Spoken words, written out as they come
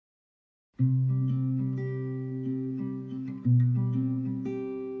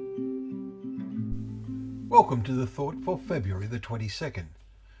Welcome to the Thought for February the 22nd.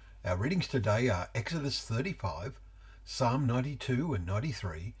 Our readings today are Exodus 35, Psalm 92 and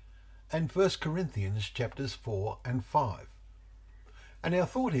 93, and 1 Corinthians chapters 4 and 5. And our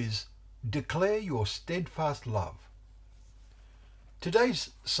thought is, declare your steadfast love.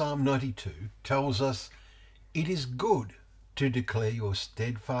 Today's Psalm 92 tells us, it is good to declare your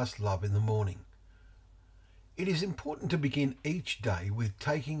steadfast love in the morning. It is important to begin each day with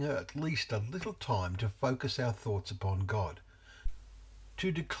taking at least a little time to focus our thoughts upon God,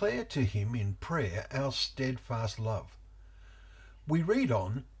 to declare to Him in prayer our steadfast love. We read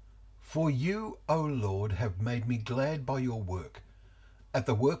on, "For you, O Lord, have made me glad by your work. At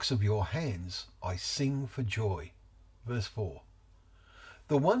the works of your hands I sing for joy." Verse 4.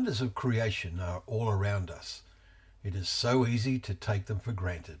 The wonders of creation are all around us. It is so easy to take them for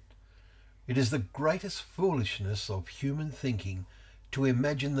granted. It is the greatest foolishness of human thinking to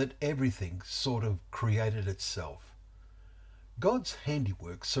imagine that everything sort of created itself. God's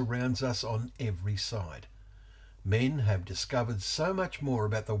handiwork surrounds us on every side. Men have discovered so much more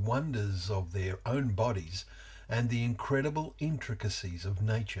about the wonders of their own bodies and the incredible intricacies of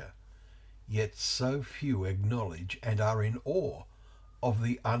nature, yet so few acknowledge and are in awe of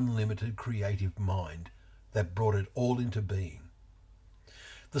the unlimited creative mind that brought it all into being.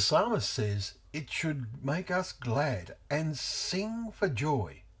 The psalmist says it should make us glad and sing for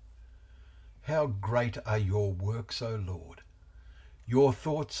joy. How great are your works, O Lord! Your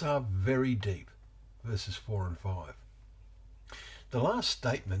thoughts are very deep. Verses 4 and 5. The last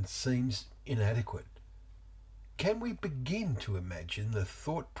statement seems inadequate. Can we begin to imagine the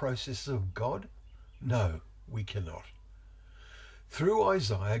thought process of God? No, we cannot. Through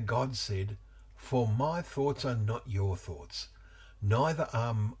Isaiah, God said, "For my thoughts are not your thoughts, neither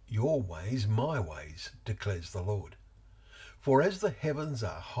are your ways my ways, declares the Lord. For as the heavens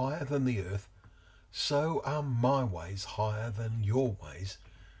are higher than the earth, so are my ways higher than your ways,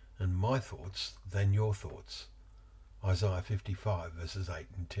 and my thoughts than your thoughts." Isaiah 55 verses 8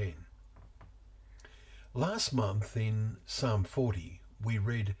 and 10. Last month in Psalm 40 we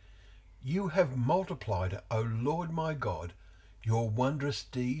read, "You have multiplied, O Lord my God, your wondrous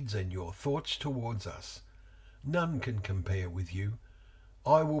deeds and your thoughts towards us. None can compare with you.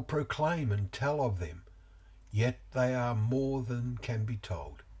 I will proclaim and tell of them, yet they are more than can be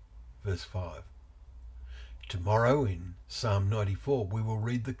told." Verse 5. Tomorrow in Psalm 94 we will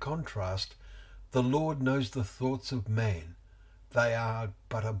read the contrast, "The Lord knows the thoughts of man, they are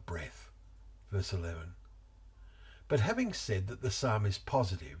but a breath." Verse 11. But having said that the psalm is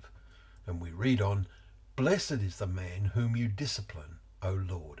positive, and we read on, "Blessed is the man whom you discipline, O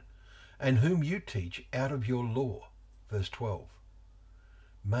Lord, and whom you teach out of your law." Verse 12.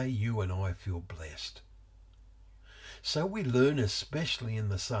 May you and I feel blessed. So we learn, especially in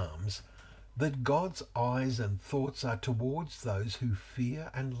the Psalms, that God's eyes and thoughts are towards those who fear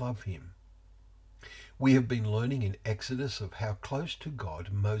and love Him. We have been learning in Exodus of how close to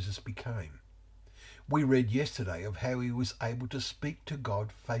God Moses became. We read yesterday of how he was able to speak to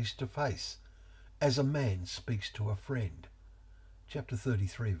God face to face, as a man speaks to a friend. Chapter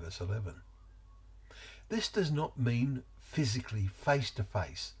 33 verse 11. This does not mean physically face to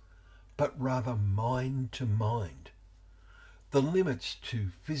face, but rather mind to mind. The limits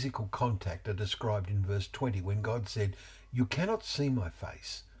to physical contact are described in verse 20 when God said, "You cannot see my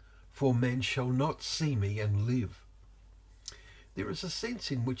face, for man shall not see me and live." There is a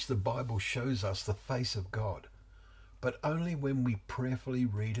sense in which the Bible shows us the face of God, but only when we prayerfully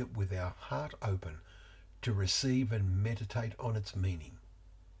read it with our heart open to receive and meditate on its meaning.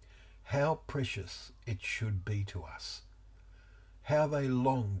 How precious it should be to us. How they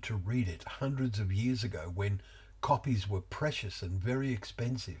longed to read it hundreds of years ago when copies were precious and very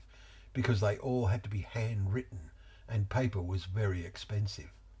expensive because they all had to be handwritten and paper was very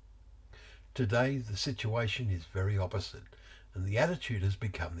expensive. Today the situation is very opposite and the attitude has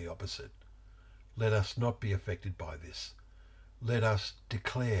become the opposite. Let us not be affected by this. Let us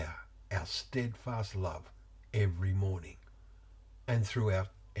declare our steadfast love every morning and throughout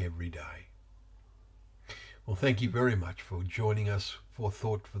every day. Well, thank you very much for joining us for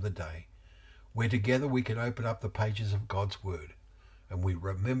Thought for the Day, where together we can open up the pages of God's Word and we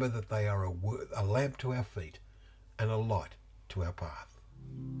remember that they are a lamp to our feet and a light to our path.